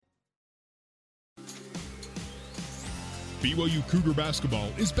BYU Cougar basketball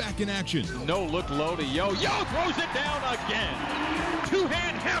is back in action. No look low to Yo. Yo throws it down again.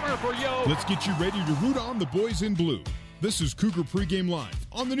 Two-hand hammer for Yo. Let's get you ready to root on the boys in blue. This is Cougar Pregame Live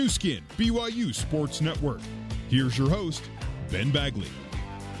on the new skin, BYU Sports Network. Here's your host, Ben Bagley.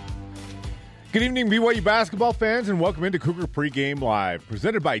 Good evening, BYU basketball fans, and welcome into Cougar Pregame Live,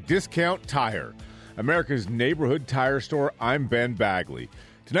 presented by Discount Tire, America's neighborhood tire store. I'm Ben Bagley.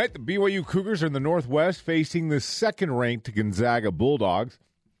 Tonight, the BYU Cougars are in the Northwest facing the second-ranked Gonzaga Bulldogs.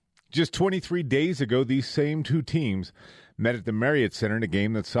 Just 23 days ago, these same two teams met at the Marriott Center in a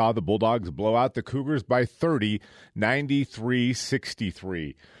game that saw the Bulldogs blow out the Cougars by 30,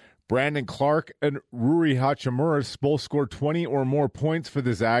 93-63. Brandon Clark and Rui Hachimura both scored 20 or more points for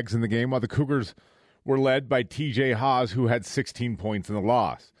the Zags in the game, while the Cougars were led by TJ Haas, who had 16 points in the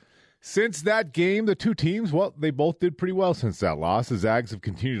loss. Since that game, the two teams, well, they both did pretty well since that loss. The Zags have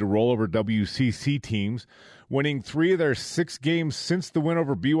continued to roll over WCC teams, winning 3 of their 6 games since the win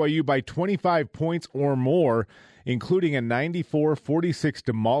over BYU by 25 points or more, including a 94-46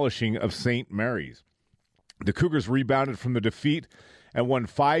 demolishing of St. Mary's. The Cougars rebounded from the defeat and won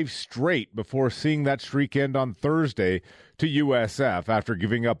 5 straight before seeing that streak end on Thursday to USF after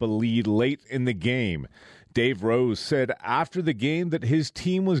giving up a lead late in the game. Dave Rose said after the game that his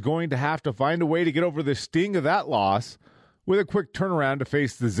team was going to have to find a way to get over the sting of that loss with a quick turnaround to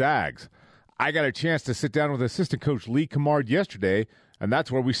face the Zags. I got a chance to sit down with assistant coach Lee Cummard yesterday, and that's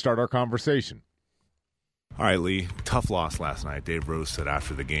where we start our conversation. All right, Lee, tough loss last night. Dave Rose said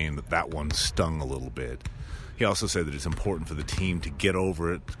after the game that one stung a little bit. He also said that it's important for the team to get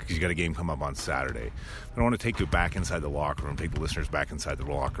over it because you got a game come up on Saturday. I want to take you back inside the locker room, take the listeners back inside the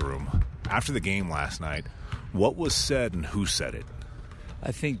locker room. After the game last night, what was said and who said it?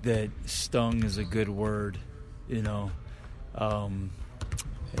 I think that stung is a good word. You know,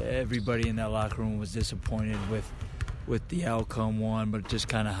 everybody in that locker room was disappointed with the outcome, but just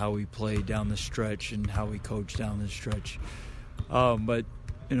kind of how we played down the stretch and how we coached down the stretch. But,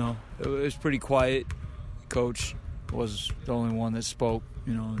 you know, it was pretty quiet. Coach was the only one that spoke,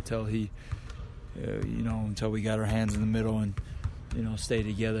 until until we got our hands in the middle and, stay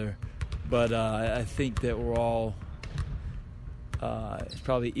together. But I think that we're all, it's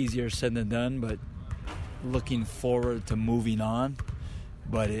probably easier said than done, but looking forward to moving on.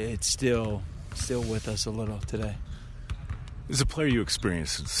 But it's still with us a little today. As a player, you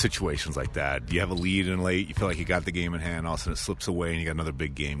experience situations like that. You have a lead in late, you feel like you got the game in hand, all of a sudden it slips away and you got another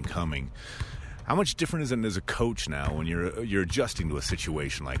big game coming. How much different is it as a coach now when you're adjusting to a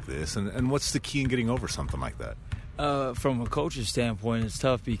situation like this? And what's the key in getting over something like that? From a coach's standpoint, it's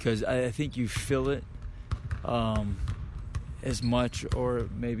tough because I think you feel it as much or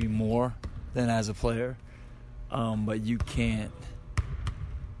maybe more than as a player. But you can't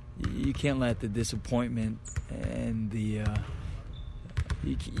let the disappointment and the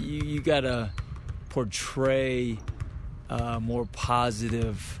you gotta portray a more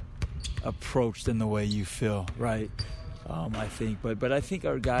positive approach than the way you feel, right? I think, but I think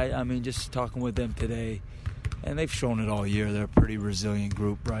our guys, just talking with them today, and they've shown it all year, they're a pretty resilient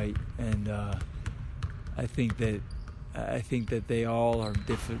group, right? And I think that they all are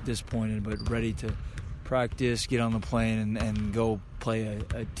disappointed, but ready to practice, get on the plane, and go play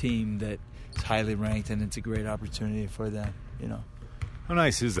a team that is highly ranked, and it's a great opportunity for them, How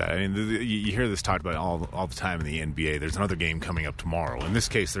nice is that? I mean, you hear this talked about all the time in the NBA. There's another game coming up tomorrow. In this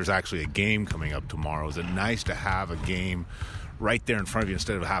case, there's actually a game coming up tomorrow. Is it nice to have a game right there in front of you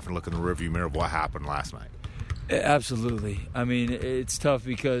instead of having to look in the rearview mirror of what happened last night? Absolutely. I mean, it's tough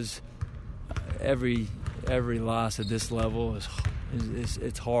because every loss at this level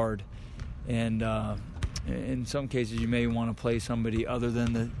is hard, and in some cases you may want to play somebody other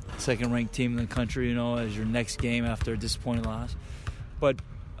than the second-ranked team in the country, as your next game after a disappointing loss. But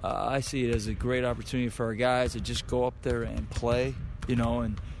I see it as a great opportunity for our guys to just go up there and play,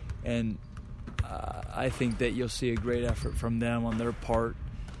 and I think that you'll see a great effort from them on their part,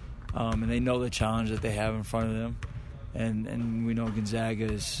 and they know the challenge that they have in front of them, and we know Gonzaga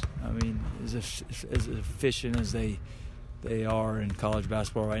is as efficient as they are in college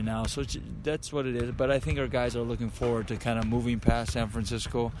basketball right now. So that's what it is. But I think our guys are looking forward to kind of moving past San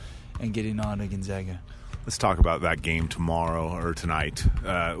Francisco and getting on to Gonzaga. Let's talk about that game tomorrow or tonight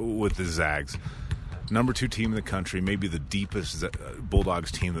with the Zags. Number 2 team in the country, maybe the deepest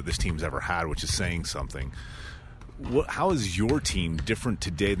Bulldogs team that this team's ever had, which is saying something. How is your team different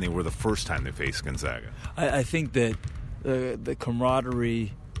today than they were the first time they faced Gonzaga? I think that the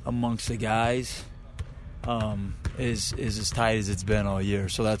camaraderie amongst the guys is as tight as it's been all year.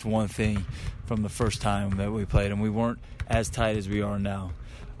 So that's one thing from the first time that we played, and we weren't as tight as we are now.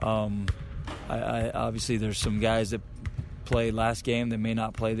 I obviously there's some guys that played last game, they may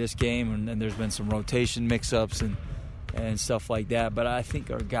not play this game, and there's been some rotation mix-ups and stuff like that. But I think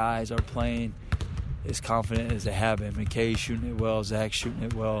our guys are playing as confident as they have been. McKay's shooting it well, Zach's shooting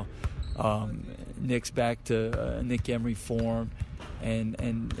it well. Nick's back to Nick Emery form, and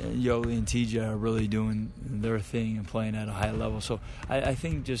Yoli and TJ are really doing their thing and playing at a high level. So I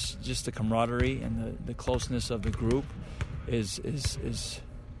think just the camaraderie and the closeness of the group is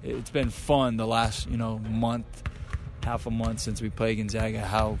it's been fun the last month, half a month since we played Gonzaga,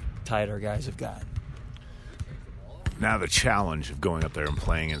 how tight our guys have gotten. Now the challenge of going up there and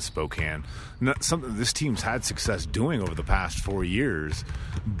playing in Spokane, something this team's had success doing over the past 4 years,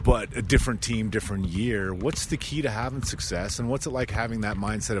 but a different team, different year. What's the key to having success, and what's it like having that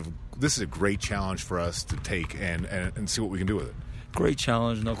mindset of this is a great challenge for us to take and see what we can do with it? Great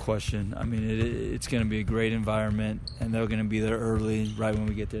challenge, no question. I mean, it's going to be a great environment, and they're going to be there early. Right when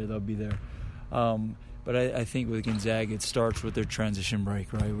we get there, they'll be there. But I think with Gonzaga, it starts with their transition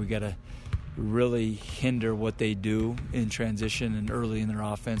break, right? We got to really hinder what they do in transition and early in their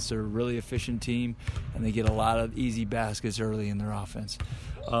offense. They're a really efficient team, and they get a lot of easy baskets early in their offense.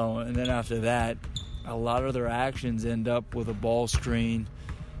 And then after that, a lot of their actions end up with a ball screen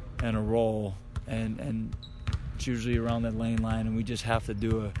and a roll, and it's usually around that lane line, and we just have to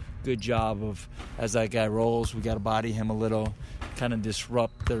do a good job of, as that guy rolls, we got to body him a little, kind of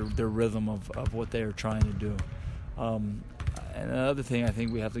disrupt their rhythm of what they are trying to do. And another thing, I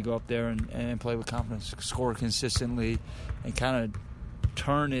think we have to go up there and play with confidence, score consistently, and kind of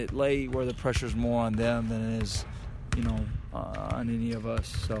turn it late where the pressure's more on them than it is, on any of us.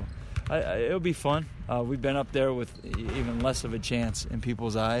 So it'll be fun. We've been up there with even less of a chance in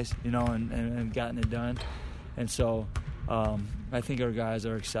people's eyes, and gotten it done. And so I think our guys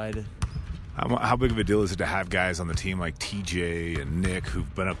are excited. How big of a deal is it to have guys on the team like TJ and Nick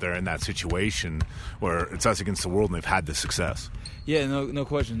who've been up there in that situation where it's us against the world and they've had this success? Yeah, no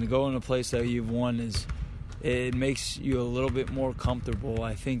question. To go in a place that you've won it makes you a little bit more comfortable.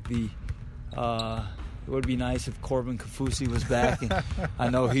 I think it would be nice if Corbin Kaufusi was back. And I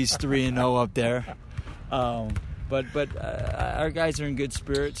know he's 3-0 up there. But our guys are in good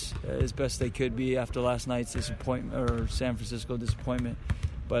spirits as best they could be after last night's disappointment or San Francisco disappointment.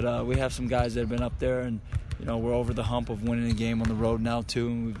 But we have some guys that have been up there, and we're over the hump of winning a game on the road now too,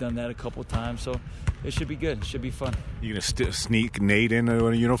 and we've done that a couple of times. So it should be good. It should be fun. You gonna sneak Nate into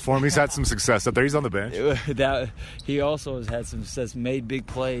a uniform? He's had some success up there. He's on the bench. He also has had some success, made big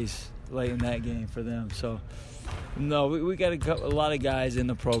plays late in that game for them. So no, we got a lot of guys in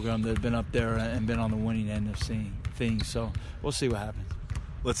the program that have been up there and been on the winning end of seeing things. So we'll see what happens.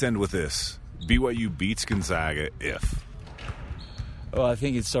 Let's end with this: BYU beats Gonzaga if. Well, I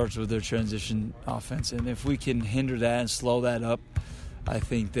think it starts with their transition offense, and if we can hinder that and slow that up, I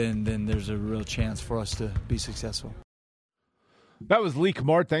think then there's a real chance for us to be successful. That was Lee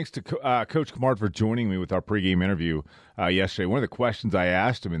Cummard. Thanks to Coach Cummard for joining me with our pregame interview yesterday. One of the questions I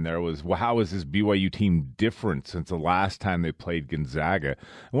asked him in there was, well, how is this BYU team different since the last time they played Gonzaga?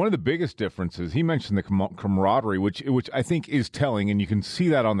 And one of the biggest differences, he mentioned the camaraderie, which I think is telling, and you can see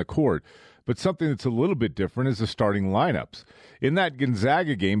that on the court. But something that's a little bit different is the starting lineups. In that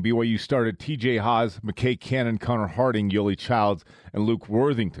Gonzaga game, BYU started TJ Haas, McKay Cannon, Connor Harding, Yoli Childs, and Luke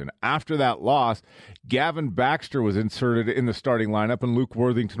Worthington. After that loss, Gavin Baxter was inserted in the starting lineup, and Luke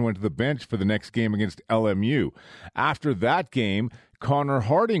Worthington went to the bench for the next game against LMU. After that game, Connor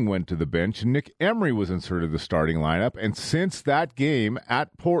Harding went to the bench, and Nick Emery was inserted in the starting lineup. And since that game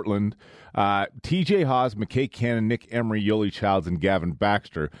at Portland, TJ Haas, McKay Cannon, Nick Emery, Yoli Childs, and Gavin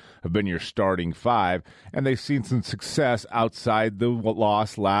Baxter have been your starting five, and they've seen some success outside the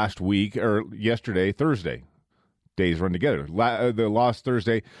loss last week, or yesterday, Thursday. Days run together. The loss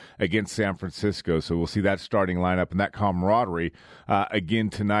Thursday against San Francisco, so we'll see that starting lineup and that camaraderie again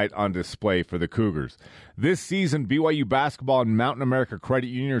tonight on display for the Cougars. This season, BYU basketball and Mountain America Credit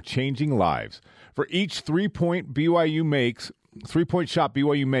Union are changing lives. For each three-point shot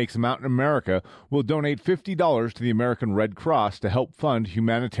BYU makes, Mountain America will donate $50 to the American Red Cross to help fund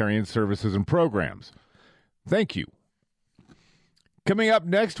humanitarian services and programs. Thank you. Coming up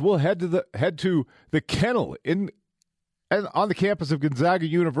next, we'll head to the Kennel on the campus of Gonzaga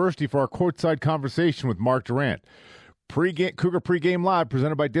University for our courtside conversation with Mark Durant. Cougar Pregame Live,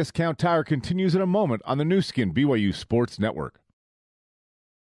 presented by Discount Tire, continues in a moment on the new skin BYU Sports Network.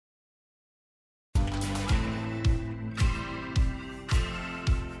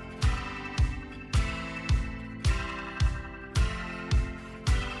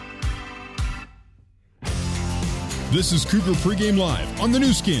 This is Cougar Pregame Live on the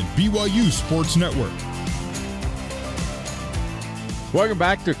new skin BYU Sports Network. Welcome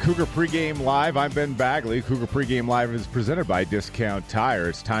back to Cougar Pregame Live. I'm Ben Bagley. Cougar Pregame Live is presented by Discount Tire.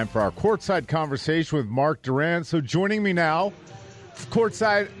 It's time for our courtside conversation with Mark Durrant. So joining me now,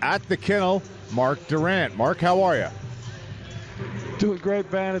 courtside at the Kennel, Mark Durrant. Mark, how are you? Doing great,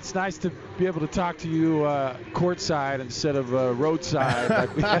 Ben. It's nice to be able to talk to you courtside instead of roadside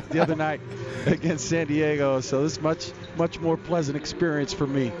like we had the other night against San Diego. So this is much more pleasant experience for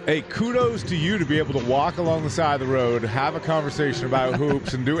me. Hey, kudos to you to be able to walk along the side of the road, have a conversation about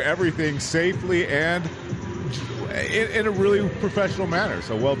hoops, and do everything safely and in a really professional manner.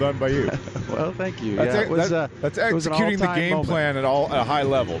 So well done by you. Well, thank you. That's executing the game plan at a high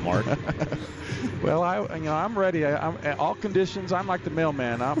level, Mark. Well, I'm ready. I'm all conditions. I'm like the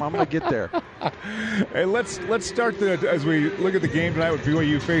mailman. I'm going to get there. Hey, let's start as we look at the game tonight with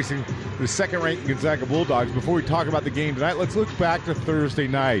BYU facing the second-ranked Gonzaga Bulldogs. Before we talk about the game tonight, let's look back to Thursday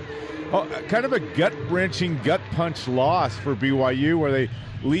night. Kind of a gut-wrenching, gut-punch loss for BYU where they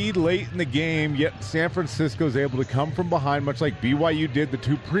lead late in the game, yet San Francisco is able to come from behind, much like BYU did the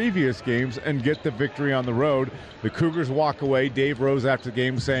two previous games, and get the victory on the road. The Cougars walk away. Dave Rose after the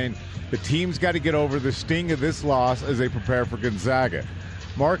game saying the team's got to get over the sting of this loss as they prepare for Gonzaga.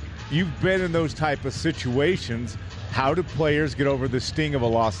 Mark, you've been in those type of situations. How do players get over the sting of a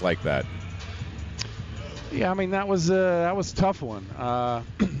loss like that? Yeah, I mean, that was a tough one.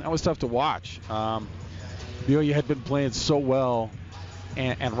 That was tough to watch. BYU had been playing so well.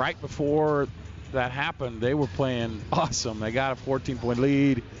 And right before that happened, they were playing awesome. They got a 14-point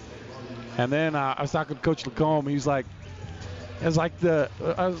lead. And then I was talking to Coach Lacombe. He was like, it was like the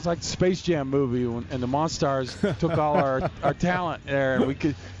Space Jam movie and the Monstars took all our talent there, and we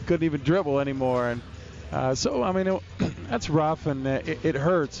couldn't even dribble anymore. And so, I mean, that's rough, and it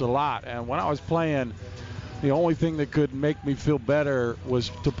hurts a lot. And when I was playing, the only thing that could make me feel better was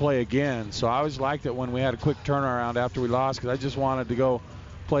to play again. So I always liked it when we had a quick turnaround after we lost because I just wanted to go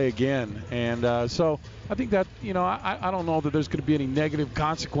play again. And so I think that, I don't know that there's going to be any negative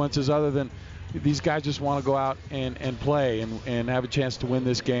consequences other than these guys just want to go out and play and have a chance to win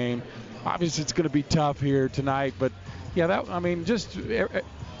this game. Obviously, it's going to be tough here tonight. But, yeah, just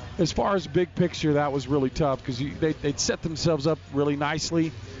as far as big picture, that was really tough because they'd set themselves up really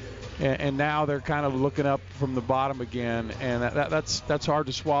nicely. And now they're kind of looking up from the bottom again, and that's hard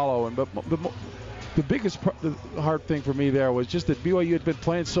to swallow. But the biggest the hard thing for me there was just that BYU had been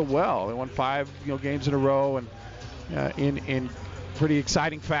playing so well. They won 5 games in a row and in pretty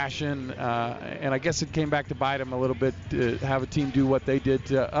exciting fashion. And I guess it came back to bite them a little bit to have a team do what they did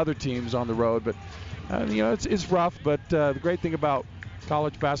to other teams on the road. But it's rough. But the great thing about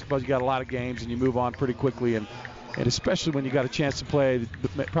college basketball is you got a lot of games and you move on pretty quickly. And especially when you got a chance to play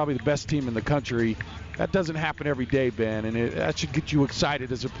probably the best team in the country, that doesn't happen every day, Ben. And that should get you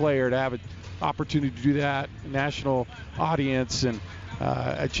excited as a player to have an opportunity to do that, national audience, and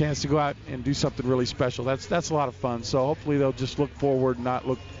a chance to go out and do something really special. That's a lot of fun. So hopefully they'll just look forward and not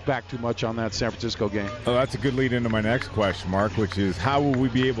look back too much on that San Francisco game. Oh, that's a good lead into my next question, Mark, which is how will we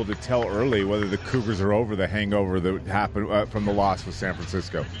be able to tell early whether the Cougars are over the hangover that happened from the loss with San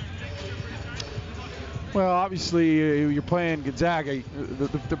Francisco? Well, obviously, you're playing Gonzaga.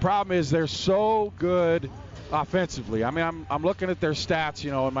 The problem is they're so good offensively. I mean, I'm looking at their stats,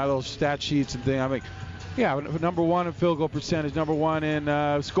 in my little stat sheets and things. I mean, yeah, number one in field goal percentage, number one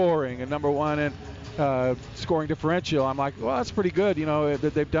in scoring, and number one in scoring differential. I'm like, well, that's pretty good,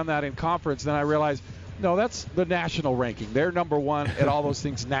 that they've done that in conference. Then I realized, no, that's the national ranking. They're number one at all those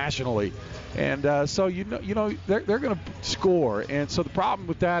things nationally. And so, they're going to score. And so the problem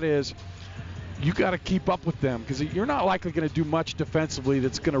with that is, you got to keep up with them because you're not likely going to do much defensively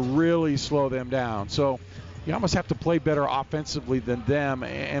that's going to really slow them down. So you almost have to play better offensively than them.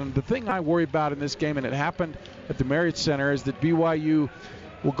 And the thing I worry about in this game, and it happened at the Marriott Center, is that BYU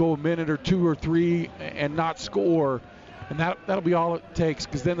will go a minute or 2 or 3 and not score. And that'll be all it takes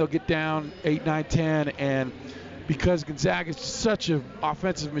because then they'll get down 8, 9, 10. And because Gonzaga is such an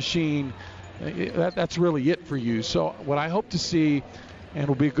offensive machine, that's really it for you. So what I hope to see, and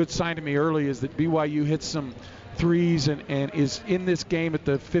will be a good sign to me early, is that BYU hits some threes and is in this game at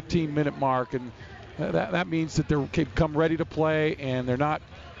the 15-minute mark. And that means that they're come ready to play and they're not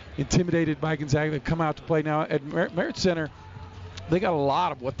intimidated by Gonzaga. They come out to play. Now, at Marriott Center, they got a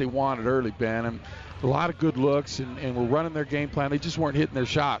lot of what they wanted early, Ben, and a lot of good looks, and were running their game plan. They just weren't hitting their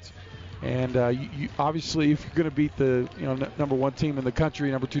shots. And you obviously, if you're going to beat the number one team in the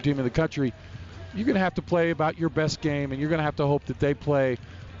country, number 2 team in the country, you're going to have to play about your best game, and you're going to have to hope that they play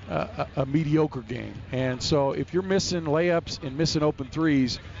a mediocre game. And so if you're missing layups and missing open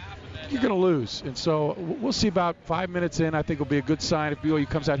threes, you're going to lose. And so we'll see about 5 minutes in. I think it'll be a good sign if BYU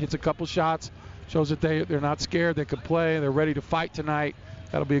comes out, hits a couple shots, Shows that they're not scared. They can play. They're ready to fight tonight.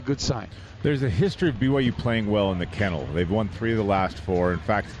 That'll be a good sign. There's a history of BYU playing well in the Kennel. They've won 3 of the last 4. In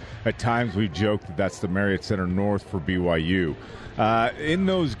fact, at times we've joked that that's the Marriott Center North for BYU. In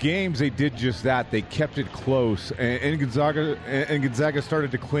those games, they did just that. They kept it close, and Gonzaga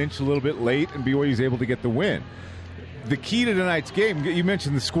started to clinch a little bit late, and BYU was able to get the win. The key to tonight's game, you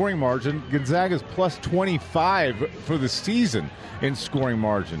mentioned the scoring margin. Gonzaga's plus 25 for the season in scoring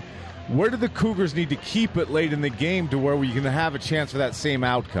margin. Where do the Cougars need to keep it late in the game to where we can have a chance for that same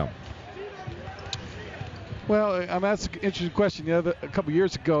outcome? Well, that's an interesting question. A couple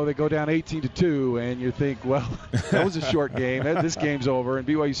years ago, they go down 18-2, and you think, well, that was a short game. This game's over, and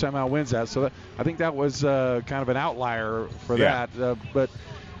BYU somehow wins that. So I think that was kind of an outlier for that. But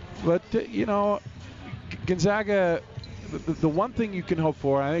Gonzaga, the one thing you can hope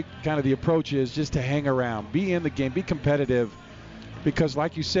for, I think kind of the approach is just to hang around, be in the game, be competitive. Because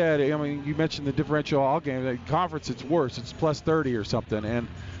like you said, I mean, you mentioned the differential all game. The conference, it's worse. It's plus 30 or something.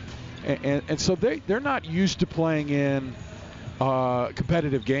 And so they're not used to playing in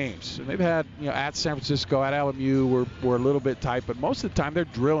competitive games. And they've had, at San Francisco, at LMU, we're a little bit tight. But most of the time, they're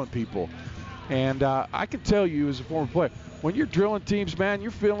drilling people. And I can tell you as a former player, when you're drilling teams, man, you're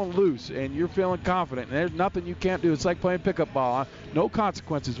feeling loose and you're feeling confident. And there's nothing you can't do. It's like playing pickup ball. No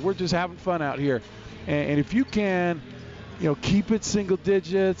consequences. We're just having fun out here. And if you can, keep it single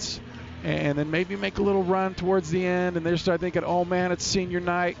digits and then maybe make a little run towards the end, and they start thinking, oh, man, it's senior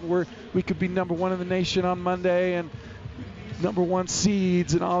night. We could be number 1 in the nation on Monday and number 1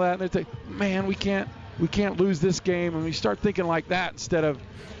 seeds and all that. And they think, man, we can't lose this game. And we start thinking like that instead of,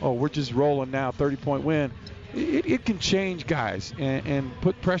 oh, we're just rolling now, 30-point win. It can change guys and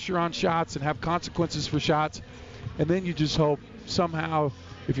put pressure on shots and have consequences for shots. And then you just hope somehow,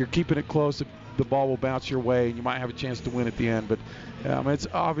 if you're keeping it close, the ball will bounce your way and you might have a chance to win at the end. But it's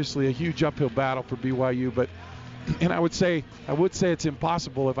obviously a huge uphill battle for BYU. And I would say it's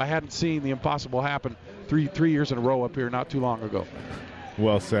impossible if I hadn't seen the impossible happen three years in a row up here not too long ago.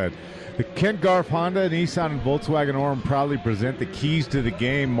 Well said. The Kent Garff Honda, Nissan, and Volkswagen Orem proudly present the keys to the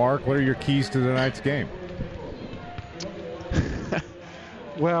game. Mark, what are your keys to tonight's game?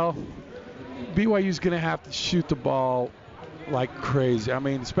 Well, BYU's going to have to shoot the ball like crazy. I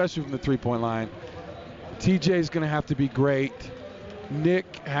mean, especially from the three-point line. TJ's going to have to be great.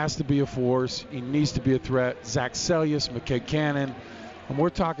 Nick has to be a force. He needs to be a threat. Zach Sellius, McKay Cannon. And we're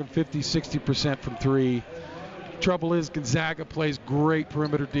talking 50, 60% from 3. Trouble is Gonzaga plays great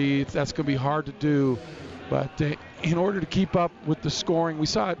perimeter D. That's going to be hard to do. But in order to keep up with the scoring, we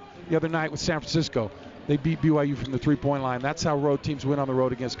saw it the other night with San Francisco. They beat BYU from the three-point line. That's how road teams win on the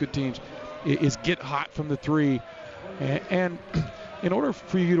road against good teams, is get hot from the 3. And in order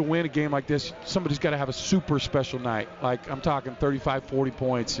for you to win a game like this, somebody's got to have a super special night. Like, I'm talking 35, 40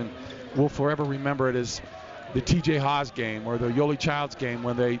 points, and we'll forever remember it as the TJ Haas game or the Yoli Childs game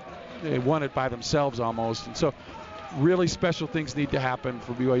when they won it by themselves almost. And so really special things need to happen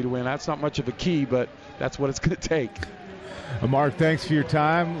for BYU to win. That's not much of a key, but that's what it's going to take. Mark, thanks for your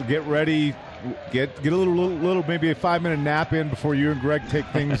time. Get ready. Get a little maybe a 5-minute nap in before you and Greg take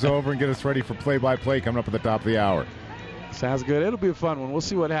things over and get us ready for play-by-play coming up at the top of the hour. Sounds good. It'll be a fun one. We'll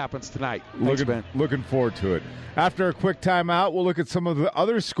see what happens tonight. Thanks, Ben. Looking forward to it. After a quick timeout, we'll look at some of the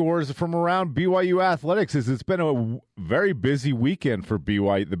other scores from around BYU athletics. As it's been a very busy weekend for the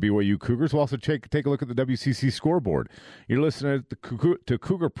BYU Cougars. We'll also take a look at the WCC scoreboard. You're listening to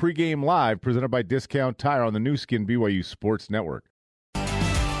Cougar Pregame Live, presented by Discount Tire on the new Skin BYU Sports Network.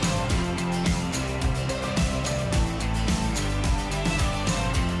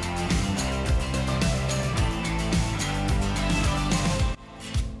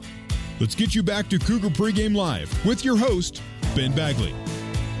 Let's get you back to Cougar Pregame Live with your host, Ben Bagley.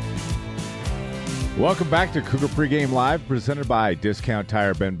 Welcome back to Cougar Pregame Live, presented by Discount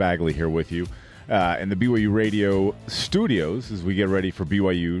Tire. Ben Bagley here with you in the BYU Radio studios as we get ready for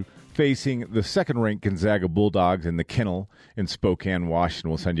BYU facing the second-ranked Gonzaga Bulldogs in the Kennel in Spokane, Washington.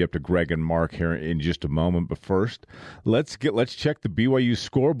 We'll send you up to Greg and Mark here in just a moment. But first, let's check the BYU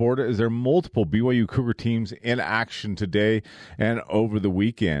scoreboard, as there are multiple BYU Cougar teams in action today and over the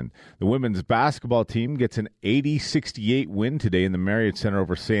weekend. The women's basketball team gets an 80-68 win today in the Marriott Center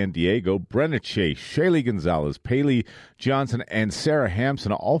over San Diego. Brenna Chase, Shaylee Gonzalez, Paley Johnson, and Sarah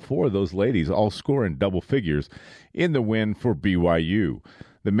Hampson, all 4 of those ladies, all score in double figures in the win for BYU.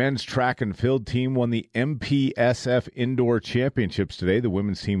 The men's track and field team won the MPSF Indoor Championships today. The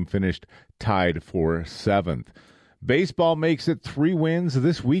women's team finished tied for 7th. Baseball makes it 3 wins in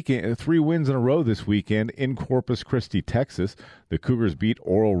a row this weekend in Corpus Christi, Texas. The Cougars beat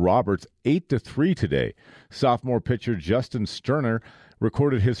Oral Roberts 8-3 today. Sophomore pitcher Justin Sterner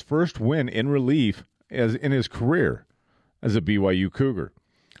recorded his first win in relief in his career as a BYU Cougar.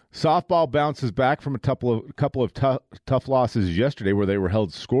 Softball bounces back from a couple of tough losses yesterday where they were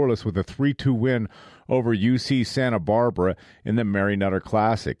held scoreless with a 3-2 win over UC Santa Barbara in the Mary Nutter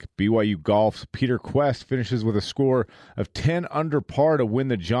Classic. BYU Golf's Peter Quest finishes with a score of 10 under par to win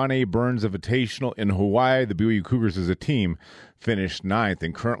the John A. Burns Invitational in Hawaii. The BYU Cougars as a team finished 9th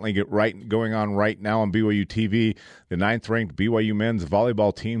and currently going on right now on BYU TV. The 9th-ranked BYU men's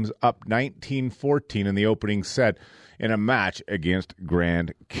volleyball team's up 19-14 in the opening set in a match against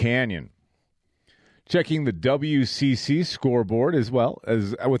Grand Canyon. Checking the WCC scoreboard as well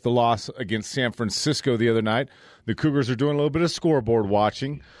as with the loss against San Francisco the other night, the Cougars are doing a little bit of scoreboard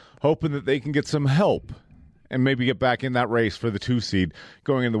watching, hoping that they can get some help and maybe get back in that race for the 2 seed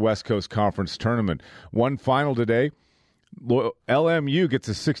going in the West Coast Conference Tournament. One final today, LMU gets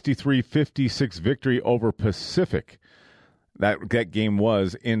a 63-56 victory over Pacific. That game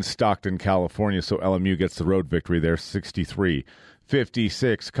was in Stockton, California, so LMU gets the road victory there, 63-56.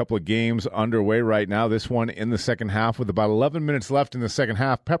 A couple of games underway right now. This one in the second half with about 11 minutes left in the second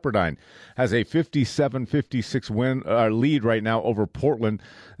half. Pepperdine has a 57-56 lead right now over Portland.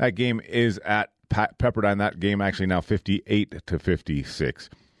 That game is at Pepperdine. That game actually now 58-56.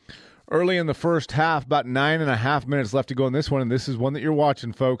 Early in the first half, about 9.5 minutes left to go in this one, and this is one that you're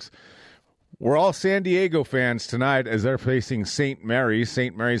watching, folks. We're all San Diego fans tonight as they're facing St. Mary's.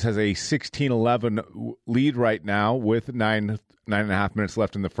 St. Mary's has a 16-11 lead right now with 9.5 minutes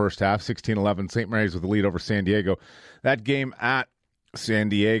left in the first half. 16-11, St. Mary's with the lead over San Diego. That game at San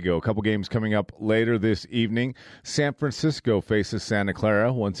Diego. A couple games coming up later this evening. San Francisco faces Santa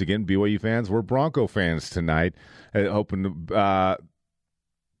Clara. Once again, BYU fans, we're Bronco fans tonight. Hoping the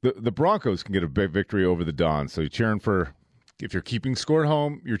Broncos can get a big victory over the Dons. So you're cheering for... If you're keeping score at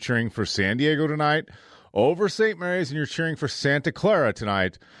home, you're cheering for San Diego tonight over St. Mary's, and you're cheering for Santa Clara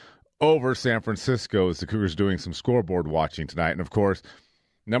tonight over San Francisco as the Cougars doing some scoreboard watching tonight. And, of course,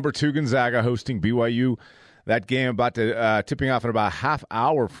 number 2 Gonzaga hosting BYU. That game about to tipping off in about a half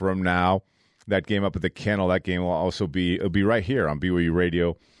hour from now. That game up at the Kennel. That game will also be right here on BYU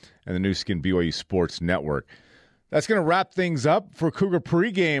Radio and the new Skin BYU Sports Network. That's going to wrap things up for Cougar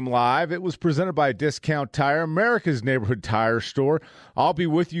Pregame Live. It was presented by Discount Tire, America's neighborhood tire store. I'll be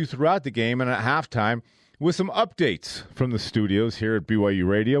with you throughout the game and at halftime with some updates from the studios here at BYU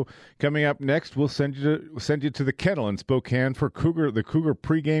Radio. Coming up next, we'll send you to the Kennel in Spokane for the Cougar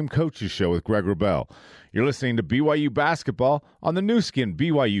Pregame Coaches Show with Greg Wrubell. You're listening to BYU Basketball on the new Skin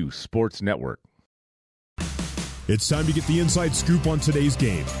BYU Sports Network. It's time to get the inside scoop on today's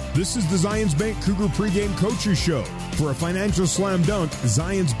game. This is the Zions Bank Cougar Pregame Coaches Show. For a financial slam dunk,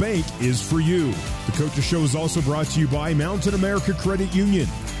 Zions Bank is for you. The Coaches Show is also brought to you by Mountain America Credit Union,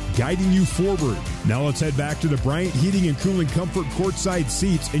 guiding you forward. Now let's head back to the Bryant Heating and Cooling Comfort courtside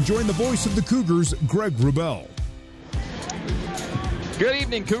seats and join the voice of the Cougars, Greg Wrubell. Good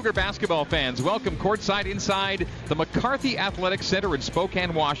evening, Cougar basketball fans. Welcome courtside inside the McCarthy Athletic Center in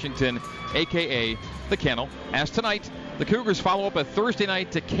Spokane, Washington, a.k.a. the Kennel. As tonight, the Cougars follow up a Thursday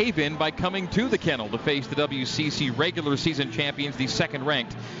night to cave in by coming to the Kennel to face the WCC regular season champions, the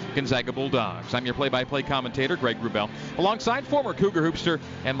second-ranked Gonzaga Bulldogs. I'm your play-by-play commentator, Greg Wrubell, alongside former Cougar hoopster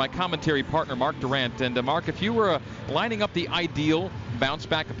and my commentary partner, Mark Durant. And Mark, if you were lining up the ideal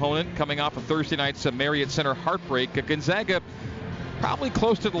bounce-back opponent coming off of Thursday night's Marriott Center heartbreak, Gonzaga probably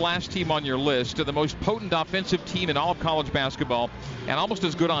close to the last team on your list, the most potent offensive team in all of college basketball, and almost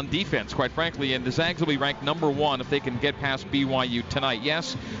as good on defense, quite frankly. And the Zags will be ranked number 1 if they can get past BYU tonight.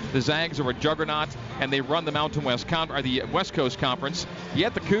 Yes, the Zags are a juggernaut, and they run the the West Coast Conference.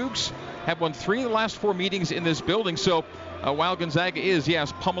 Yet the Cougs have won 3 of the last 4 meetings in this building. So while Gonzaga is,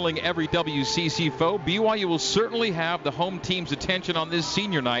 yes, pummeling every WCC foe, BYU will certainly have the home team's attention on this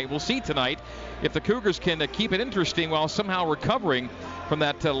senior night. We'll see tonight if the Cougars can keep it interesting while somehow recovering from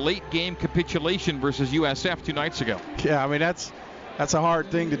that late game capitulation versus USF 2 nights ago. Yeah, I mean, that's a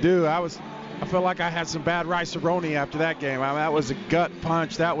hard thing to do. I felt like I had some bad rice-a-roni after that game. I mean, that was a gut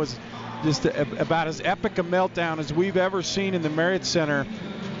punch. That was just about as epic a meltdown as we've ever seen in the Marriott Center.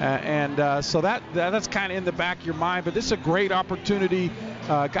 So that's kind of in the back of your mind. But this is a great opportunity.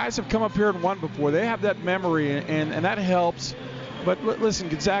 Guys have come up here and won before. They have that memory, and that helps. But listen,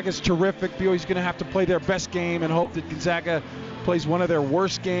 Gonzaga's terrific. BYU's going to have to play their best game and hope that Gonzaga plays one of their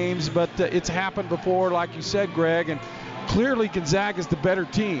worst games. But it's happened before, like you said, Greg. And clearly Gonzaga's the better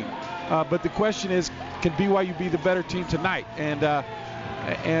team. But the question is, can BYU be the better team tonight? And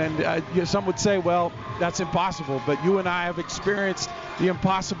some would say, well, that's impossible. But you and I have experienced the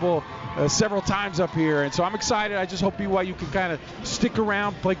impossible several times up here. And so I'm excited. I just hope BYU can kind of stick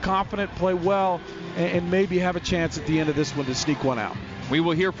around, play confident, play well, and maybe have a chance at the end of this one to sneak one out. We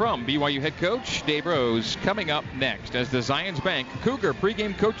will hear from BYU head coach Dave Rose coming up next as the Zions Bank Cougar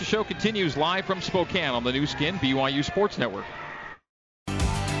pregame coaches show continues live from Spokane on the new skin BYU Sports Network.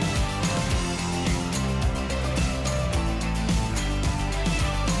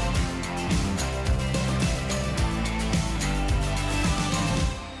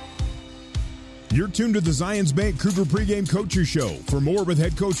 You're tuned to the Zions Bank Cougar pregame coaches show. For more with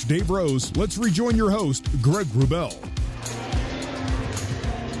head coach Dave Rose, let's rejoin your host, Greg Wrubell.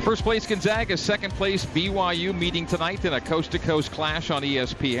 First place Gonzaga, second place BYU meeting tonight in a coast-to-coast clash on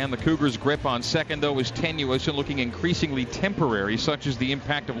ESPN. The Cougars' grip on second, though, is tenuous and looking increasingly temporary, such as the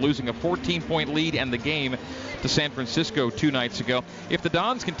impact of losing a 14-point lead and the game to San Francisco 2 nights ago. If the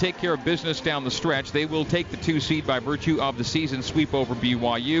Dons can take care of business down the stretch, they will take the 2 seed by virtue of the season sweep over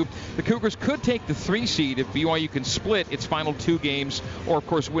BYU. The Cougars could take the 3 seed if BYU can split its final 2 games, or, of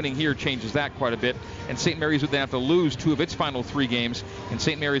course, winning here changes that quite a bit. And St. Mary's would then have to lose 2 of its final 3 games, and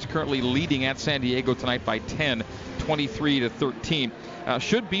St. Mary's currently leading at San Diego tonight by 10, 23-13.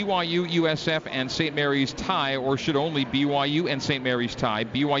 Should BYU, USF, and St. Mary's tie, or should only BYU and St. Mary's tie,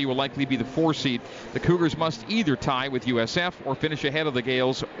 BYU will likely be the 4 seed. The Cougars must either tie with USF or finish ahead of the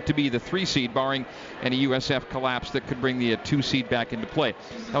Gales to be the 3 seed, barring any USF collapse that could bring the 2 seed back into play.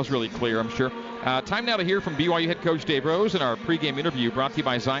 That was really clear, I'm sure. Time now to hear from BYU head coach Dave Rose in our pregame interview brought to you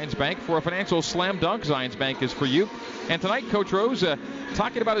by Zions Bank. For a financial slam dunk, Zions Bank is for you. And tonight, Coach Rose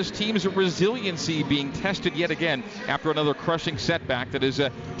talking about his team's resiliency being tested yet again after another crushing setback that has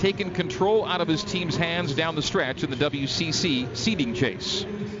taken control out of his team's hands down the stretch in the WCC seeding chase.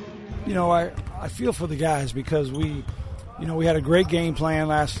 You know, I feel for the guys because we had a great game plan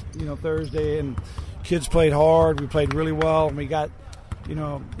last Thursday, and kids played hard. We played really well, and we got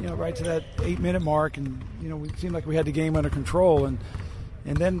right to that 8-minute mark, and we seemed like we had the game under control, and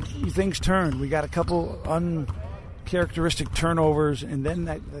then things turned. We got a couple uncharacteristic turnovers, and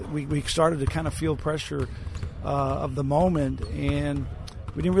then we started to kind of feel pressure of the moment, and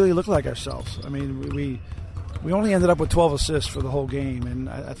we didn't really look like ourselves. I mean, we only ended up with 12 assists for the whole game, and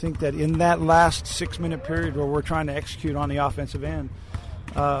I think that in that last 6-minute period where we're trying to execute on the offensive end,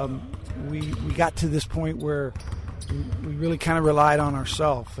 we got to this point where we really kind of relied on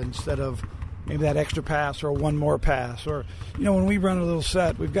ourselves instead of maybe that extra pass or one more pass. Or, when we run a little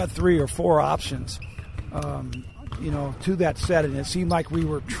set, we've got 3 or 4 options, to that set. And it seemed like we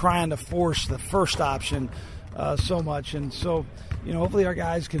were trying to force the first option so much. And so, hopefully our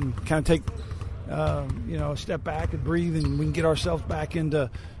guys can kind of take, a step back and breathe, and we can get ourselves back into,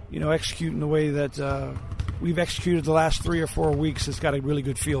 executing the way that we've executed the last 3 or 4 weeks. It's got a really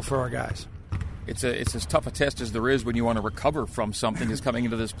good feel for our guys. It's as tough a test as there is when you want to recover from something that's coming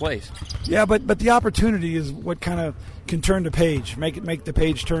into this place. Yeah, but the opportunity is what kind of can turn the page, make the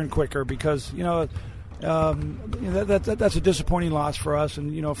page turn quicker, because that's a disappointing loss for us,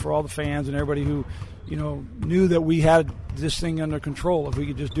 and for all the fans and everybody who knew that we had this thing under control if we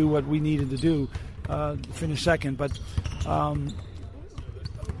could just do what we needed to do, finish second. But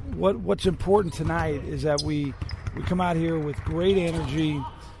what's important tonight is that we come out here with great energy.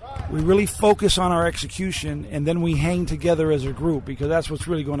 We really focus on our execution, and then we hang together as a group, because that's what's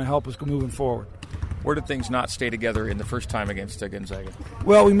really going to help us moving forward. Where did things not stay together in the first time against Gonzaga?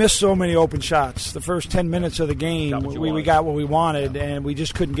 Well, we missed so many open shots. The first 10 minutes of the game, we got what we wanted, and we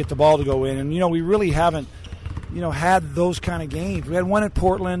just couldn't get the ball to go in. And, we really haven't, had those kind of games. We had one at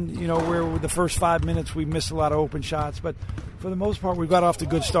Portland, where with the first 5 minutes we missed a lot of open shots. But for the most part, we've got off to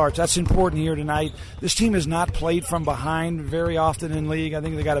good starts. That's important here tonight. This team has not played from behind very often in league. I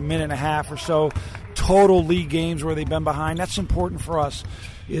think they got a minute and a half or so total league games where they've been behind. That's important for us,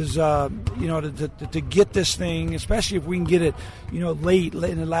 is to get this thing, especially if we can get it late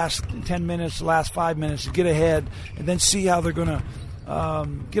in the last 10 minutes, the last 5 minutes, to get ahead, and then see how they're going to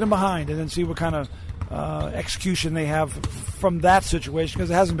get them behind, and then see what kind of execution they have from that situation, because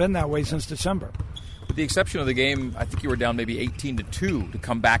it hasn't been that way since December. With the exception of the game, I think you were down maybe 18-2 to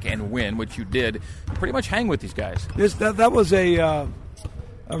come back and win, which you did. You pretty much hang with these guys. That was a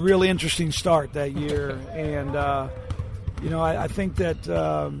really interesting start that year, and I think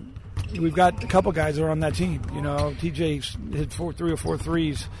that we've got a couple guys that are on that team. TJ hit 3 or 4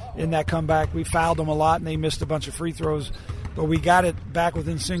 threes in that comeback. We fouled them a lot, and they missed a bunch of free throws, but we got it back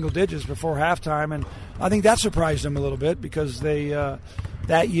within single digits before halftime, and I think that surprised them a little bit, because they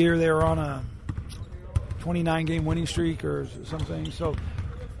that year they were on a 29-game winning streak or something. So,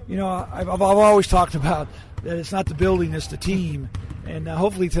 I've always talked about that it's not the building, it's the team. And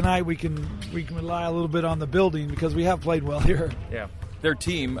hopefully tonight we can rely a little bit on the building, because we have played well here. Yeah. Their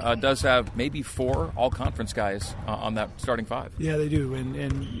team does have maybe 4 all-conference guys on that starting 5. Yeah, they do.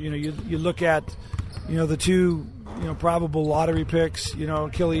 And you look at, the 2, probable lottery picks.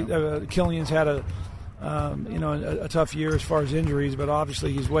 Killian's had a tough year as far as injuries, but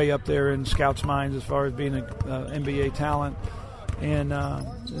obviously he's way up there in scouts' minds as far as being an NBA talent. And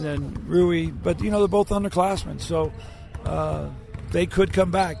then Rui, but they're both underclassmen, so they could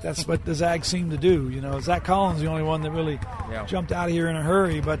come back. That's what the Zags seem to do. Zach Collins is the only one that really jumped out of here in a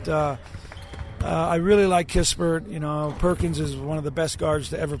hurry, but I really like Kispert. Perkins is one of the best guards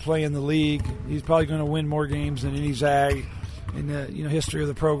to ever play in the league. He's probably going to win more games than any Zag in the history of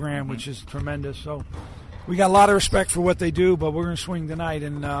the program, which is tremendous. So we got a lot of respect for what they do, but we're going to swing tonight,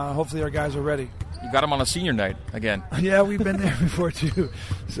 and hopefully our guys are ready. You got them on a senior night again. Yeah, we've been there before too.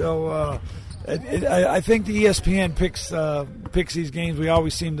 So I think the ESPN picks these games. We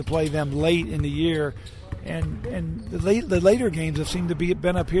always seem to play them late in the year, and the later games have seemed to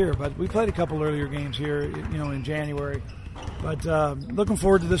been up here. But we played a couple earlier games here, in January. But looking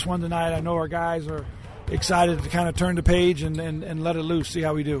forward to this one tonight. I know our guys are excited to kind of turn the page and let it loose, see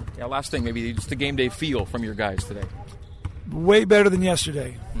how we do. Yeah, last thing, maybe just the game day feel from your guys today. Way better than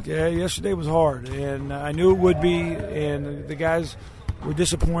yesterday. Yeah, yesterday was hard, and I knew it would be, and the guys were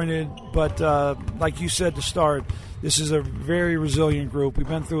disappointed. But like you said to start, this is a very resilient group. We've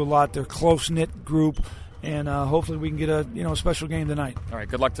been through a lot. They're a close-knit group, and hopefully we can get a special game tonight. All right,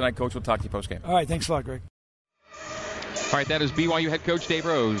 good luck tonight, Coach. We'll talk to you post-game. All right, thanks a lot, Greg. All right, that is BYU head coach Dave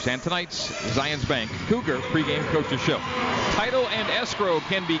Rose, and tonight's Zions Bank Cougar pregame coaches show. Title and escrow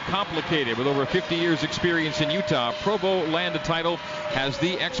can be complicated. With over 50 years experience in Utah, Provo Land Title has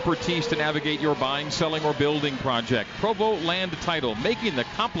the expertise to navigate your buying, selling, or building project. Provo Land Title, making the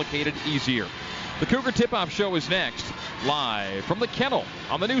complicated easier. The Cougar Tip-Off Show is next, live from the Kennel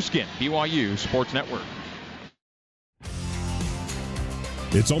on the new skin, BYU Sports Network.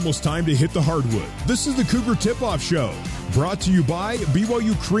 It's almost time to hit the hardwood. This is the Cougar Tip-Off Show, brought to you by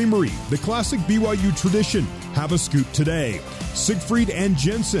BYU Creamery, the classic BYU tradition. Have a scoop today. Siegfried and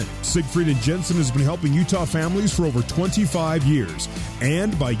Jensen. Siegfried and Jensen has been helping Utah families for over 25 years.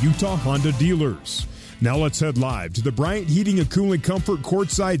 And by Utah Honda dealers. Now let's head live to the Bryant Heating and Cooling Comfort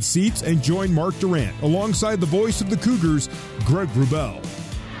courtside seats and join Mark Durant alongside the voice of the Cougars, Greg Wrubell.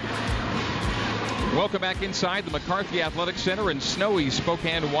 Welcome back inside the McCarthy Athletic Center in snowy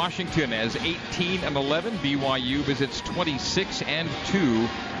Spokane, Washington, as 18-11 BYU visits 26-2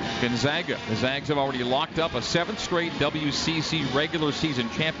 Gonzaga. The Zags have already locked up a 7th straight WCC regular season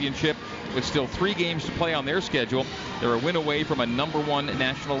championship with still 3 games to play on their schedule. They're a win away from a #1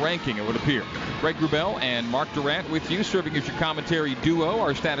 national ranking, it would appear. Greg Wrubell and Mark Durant with you, serving as your commentary duo.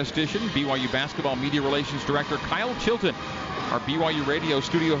 Our statistician, BYU basketball media relations director Kyle Chilton. Our BYU radio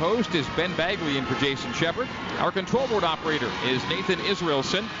studio host is Ben Bagley in for Jason Shepard. Our control board operator is Nathan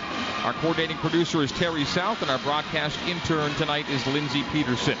Israelson. Our coordinating producer is Terry South, and our broadcast intern tonight is Lindsey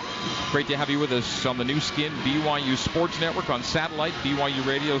Peterson. Great to have you with us on the new skin BYU Sports Network on satellite, BYU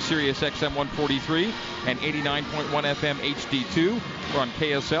Radio, Sirius XM 143 and 89.1 FM HD2. We're on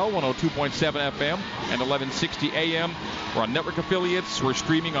KSL 102.7 FM and 1160 AM. We're on network affiliates. We're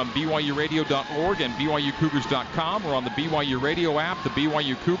streaming on BYURadio.org and BYUCougars.com. We're on the BYU Radio app, the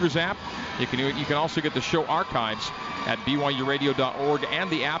BYU Cougars app. You can also get the show archives at BYURadio.org and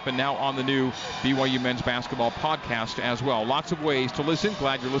the app, and now on the new BYU Men's Basketball podcast as well. Lots of ways to listen.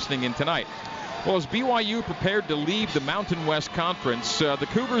 Glad you're listening in tonight. Well, as BYU prepared to leave the Mountain West Conference, the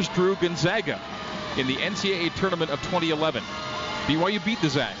Cougars drew Gonzaga in the NCAA tournament of 2011. BYU beat the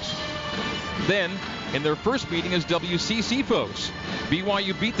Zags. Then, in their first meeting as WCC foes,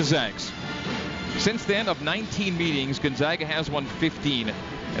 BYU beat the Zags. Since then, of 19 meetings, Gonzaga has won 15,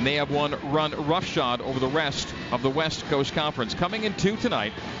 and they have run roughshod over the rest of the West Coast Conference. Coming in 2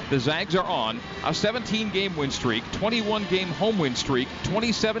 tonight, the Zags are on a 17-game win streak, 21-game home win streak,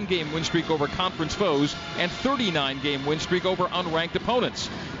 27-game win streak over conference foes, and 39-game win streak over unranked opponents.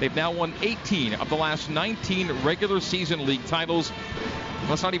 They've now won 18 of the last 19 regular season league titles.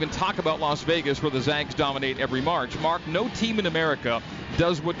 Let's not even talk about Las Vegas, where the Zags dominate every March. Mark, no team in America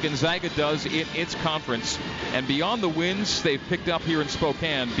does what Gonzaga does in its conference. And beyond the wins they've picked up here in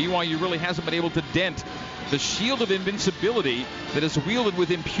Spokane, BYU really hasn't been able to dent the shield of invincibility that is wielded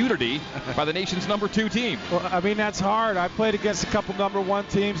with impunity by the nation's #2 team. Well, I mean, that's hard. I played against a couple #1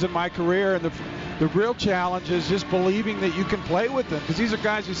 teams in my career, and the real challenge is just believing that you can play with them, because these are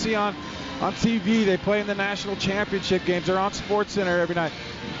guys you see on TV. They play in the national championship games. They're on SportsCenter every night.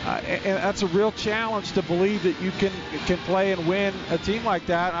 And that's a real challenge to believe that you can play and win a team like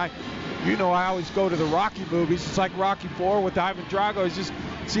that. I always go to the Rocky movies. It's like Rocky IV with Ivan Drago. He just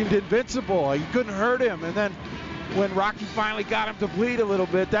seemed invincible. You couldn't hurt him. And then when Rocky finally got him to bleed a little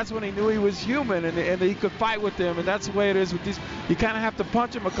bit, that's when he knew he was human and he could fight with him. And that's the way it is with these. You kind of have to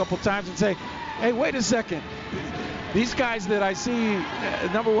punch him a couple times and say, hey, wait a second. these guys that I see,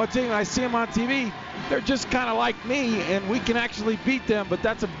 number one team, I see them on TV, they're just kind of like me, and we can actually beat them, but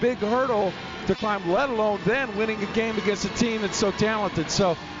that's a big hurdle to climb, let alone then winning a game against a team that's so talented.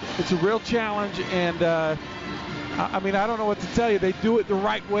 So it's a real challenge, and I mean, I don't know what to tell you. They do it the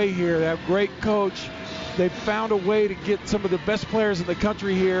right way here. They have a great coach. They've found a way to get some of the best players in the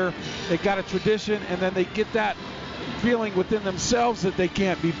country here. They've got a tradition, and then they get that feeling within themselves that they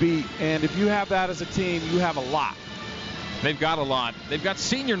can't be beat. And if you have that as a team, you have a lot. They've got a lot. They've got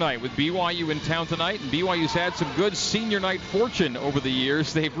senior night with BYU in town tonight, and BYU's had some good senior night fortune over the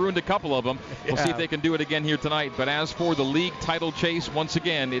years. They've ruined a couple of them. We'll see if they can do it again here tonight. But as for the league title chase, once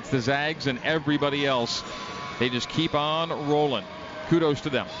again, it's the Zags and everybody else. They just keep on rolling. Kudos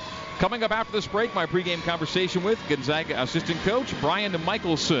to them. Coming up after this break, my pregame conversation with Gonzaga assistant coach Brian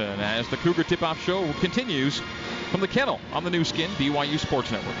Michelson as the Cougar Tip-Off Show continues from the Kennel on the new skin, BYU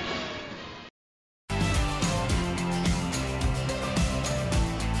Sports Network.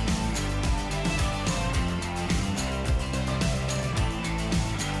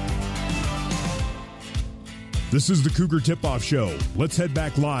 This is the Cougar Tip-Off Show. Let's head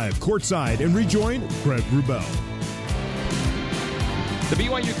back live courtside and rejoin Greg Wrubell. The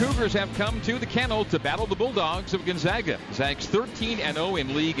BYU Cougars have come to the Kennel to battle the Bulldogs of Gonzaga. Zags 13-0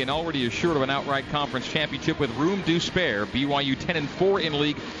 in league and already assured of an outright conference championship with room to spare. BYU 10-4 in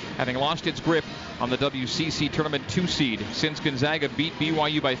league, having lost its grip on the WCC tournament 2 seed. Since Gonzaga beat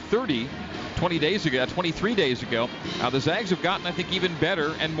BYU by 23 days ago, the Zags have gotten, I think, even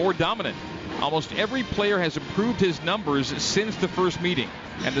better and more dominant. Almost every player has improved his numbers since the first meeting,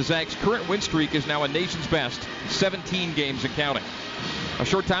 and the Zags' current win streak is now a nation's best, 17 games and counting. A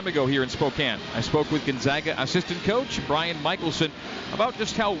short time ago here in Spokane, I spoke with Gonzaga assistant coach Brian Michelson about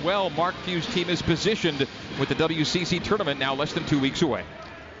just how well Mark Few's team is positioned with the WCC tournament now less than 2 weeks away.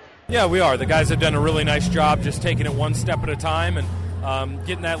 Yeah, we are. The guys have done a really nice job just taking it one step at a time, and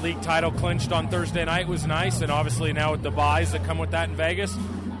getting that league title clinched on Thursday night was nice, and obviously now with the buys that come with that in Vegas,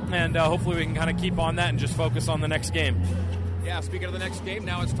 and hopefully we can kind of keep on that and just focus on the next game. Yeah, speaking of the next game,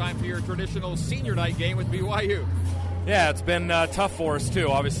 now it's time for your traditional senior night game with BYU. Yeah, it's been tough for us too.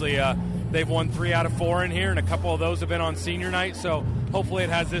 Obviously, they've won 3 out of 4 in here, and a couple of those have been on senior night, so hopefully it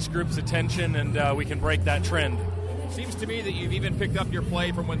has this group's attention and we can break that trend. Seems to me that you've even picked up your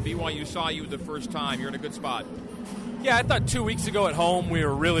play from when BYU saw you the first time. You're in a good spot. Yeah, I thought 2 weeks ago at home we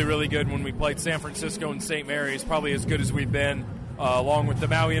were really, really good when we played San Francisco and St. Mary's, probably as good as we've been, along with the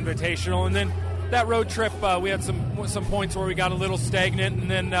Maui Invitational. And then that road trip, we had some points where we got a little stagnant,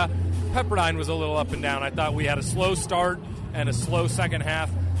 and then Pepperdine was a little up and down. I thought we had a slow start and a slow second half,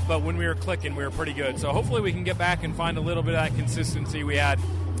 but when we were clicking, we were pretty good. So hopefully we can get back and find a little bit of that consistency we had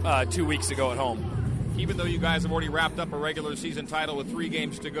 2 weeks ago at home. Even though you guys have already wrapped up a regular season title with 3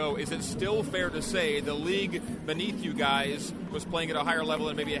 games to go, is it still fair to say the league beneath you guys was playing at a higher level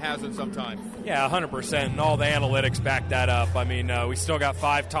than maybe it has in some time? Yeah, 100%, and all the analytics back that up. I mean, we still got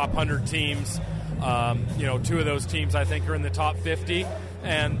 5 top 100 teams. 2 of those teams, I think, are in the top 50.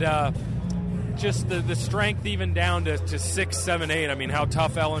 And just the strength even down to 6, 7, 8. I mean, how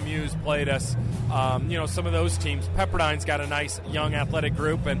tough LMU's played us. Some of those teams. Pepperdine's got a nice young athletic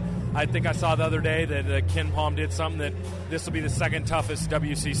group, and I think I saw the other day that Ken Palm did something that this will be the second toughest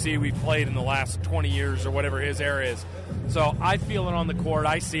WCC we've played in the last 20 years or whatever his area is. So I feel it on the court.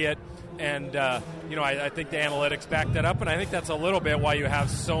 I see it. And, I think the analytics back that up. And I think that's a little bit why you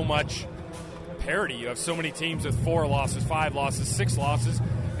have so much parity. You have so many teams with 4 losses, 5 losses, 6 losses,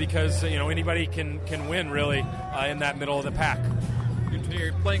 because, anybody can win, really, in that middle of the pack.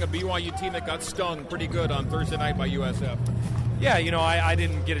 You're playing a BYU team that got stung pretty good on Thursday night by USF. Yeah, I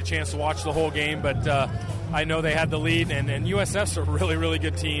didn't get a chance to watch the whole game, but I know they had the lead, and USF's a really, really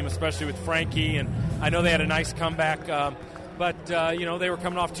good team, especially with Frankie, and I know they had a nice comeback. But they were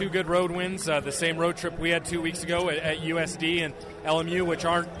coming off 2 good road wins, the same road trip we had 2 weeks ago at USD and LMU, which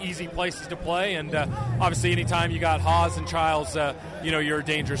aren't easy places to play. And obviously anytime you got Haas and Childs, you're a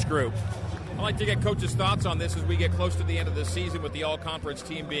dangerous group. I'd like to get Coach's thoughts on this as we get close to the end of the season with the all-conference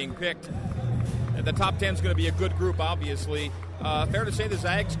team being picked. And the top 10 is going to be a good group, obviously. Fair to say the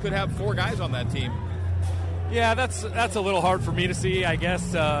Zags could have 4 guys on that team. Yeah, that's a little hard for me to see, I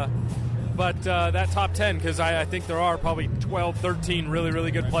guess. But that top 10, because I think there are probably 12, 13 really,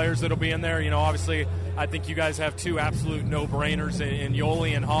 really good players that will be in there. Obviously, I think you guys have 2 absolute no-brainers in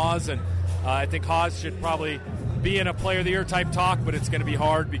Yoli and Haas. And I think Haas should probably be in a Player of the Year type talk, but it's going to be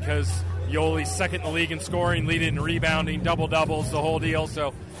hard because Yoli's second in the league in scoring, leading in rebounding, double-doubles, the whole deal.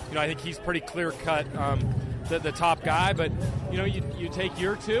 So, I think he's pretty clear-cut, the top guy. But, you take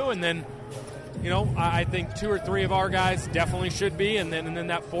your 2, and then, I think 2 or 3 of our guys definitely should be. And then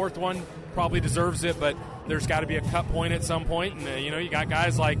that 4th one, probably deserves it, but there's got to be a cut point at some point. And, you got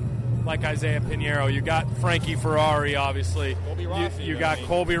guys like Isaiah Pinheiro. You got Frankie Ferrari, obviously. You got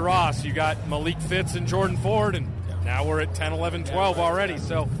Colby Ross. You got Malik Fitz and Jordan Ford. And now we're at 10, 11, 12 already.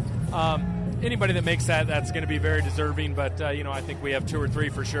 So anybody that makes that's going to be very deserving. But, I think we have 2 or 3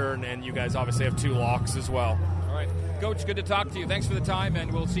 for sure. And you guys obviously have 2 locks as well. All right. Coach, good to talk to you. Thanks for the time,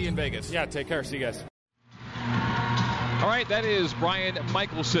 and we'll see you in Vegas. Yeah, take care. See you guys. All right, that is Brian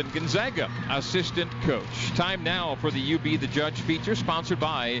Michelson, Gonzaga assistant coach. Time now for the You Be the Judge feature, sponsored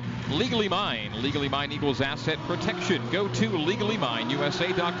by Legally Mine. Legally Mine equals asset protection. Go to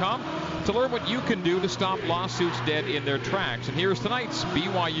legallymineusa.com to learn what you can do to stop lawsuits dead in their tracks. And here's tonight's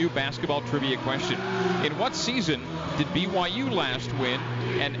BYU basketball trivia question. In what season did BYU last win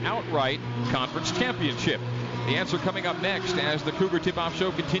an outright conference championship? The answer coming up next as the Cougar Tip-Off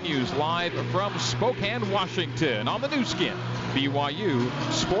Show continues live from Spokane, Washington on the new skin, BYU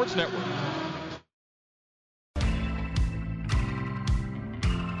Sports Network.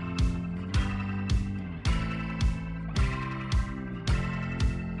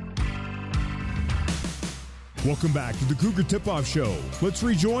 Welcome back to the Cougar Tip-Off Show. Let's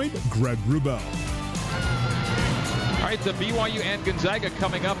rejoin Greg Wrubell. All right, the BYU and Gonzaga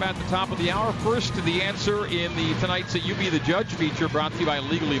coming up at the top of the hour. First, the answer in the tonight's You Be the Judge feature brought to you by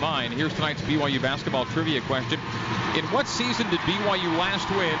Legally Mine. Here's tonight's BYU basketball trivia question. In what season did BYU last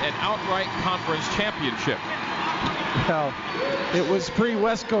win an outright conference championship? Well, it was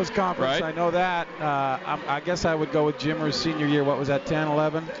pre-West Coast Conference. Right. I know that. I guess I would go with Jimmer's senior year. What was that, 10,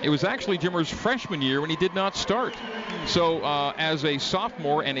 11? It was actually Jimmer's freshman year when he did not start. So as a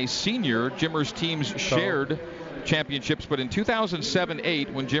sophomore and a senior, Jimmer's teams shared championships, but in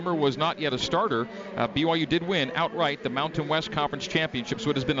 2007-8, when Jimmer was not yet a starter, BYU did win outright the Mountain West Conference Championship.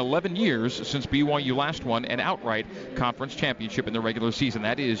 So it has been 11 years since BYU last won an outright conference championship in the regular season.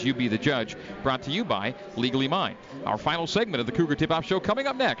 That is You Be the Judge, brought to you by Legally Mine. Our final segment of the Cougar Tip-Off Show coming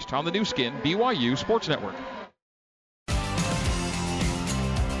up next on the new skin, BYU Sports Network.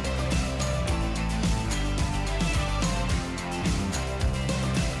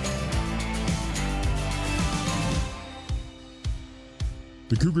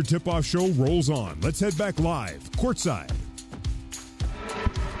 The Cougar Tip-Off Show rolls on. Let's head back live, courtside.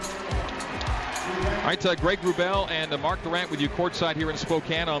 All right, Greg Wrubell and Mark Durant with you courtside here in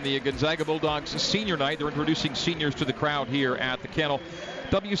Spokane on the Gonzaga Bulldogs senior night. They're introducing seniors to the crowd here at the Kennel.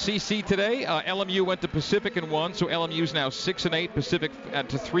 WCC today, LMU went to Pacific and won, so LMU's now 6-8, Pacific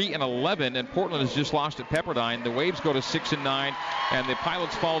to 3-11, and Portland has just lost at Pepperdine. The Waves go to 6-9, and the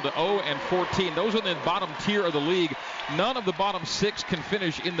Pilots fall to 0-14. Those are the bottom tier of the league. None of the bottom 6 can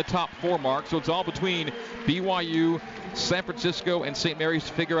finish in the top 4 mark, so it's all between BYU, San Francisco, and St. Mary's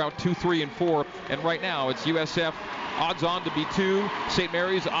to figure out 2, 3, and 4. And right now, it's USF odds on to be 2, St.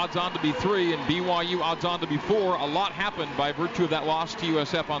 Mary's odds on to be 3, and BYU odds on to be 4. A lot happened by virtue of that loss to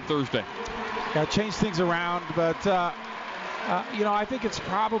USF on Thursday. Yeah, change things around, but I think it's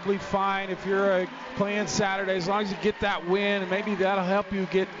probably fine if you're playing Saturday, as long as you get that win, and maybe that'll help you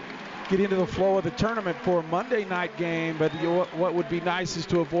get into the flow of the tournament for a Monday night game. But what would be nice is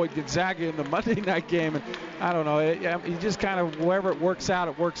to avoid Gonzaga in the Monday night game. And I don't know, you just kind of, wherever it works out,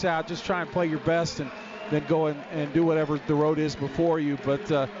 it works out. Just try and play your best and then go and do whatever the road is before you. But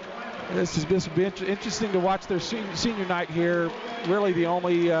this will be interesting to watch their senior night here. Really the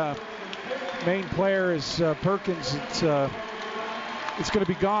only main player is Perkins. It's going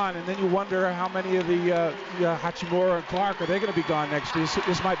to be gone, and then you wonder how many of the Hachimura and Clark, are they going to be gone next year?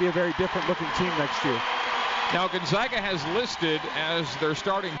 This might be a very different looking team next year. Now Gonzaga has listed as their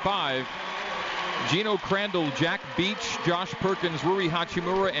starting 5 Gino Crandall, Jack Beach, Josh Perkins, Rui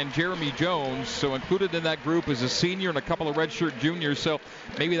Hachimura, and Jeremy Jones. So included in that group is a senior and a couple of redshirt juniors. So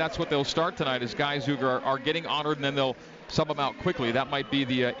maybe that's what they'll start tonight, is guys who are getting honored, and then they'll sub them out quickly. That might be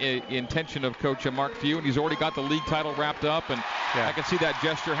the intention of Coach Mark Few, and he's already got the league title wrapped up, and I can see that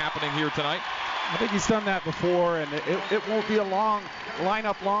gesture happening here tonight. I think he's done that before, and it won't be a long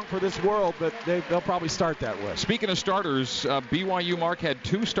lineup for this world, but they'll probably start that way. Speaking of starters, BYU, Mark, had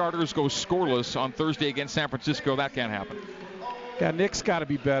 2 starters go scoreless on Thursday against San Francisco. That can't happen. Yeah, Nick's got to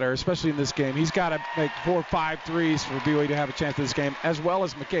be better, especially in this game. He's got to make 4 or 5 threes for BYU to have a chance in this game, as well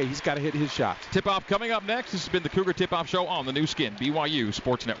as McKay. He's got to hit his shots. Tip-off coming up next. This has been the Cougar Tip-Off Show on the new skin, BYU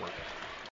Sports Network.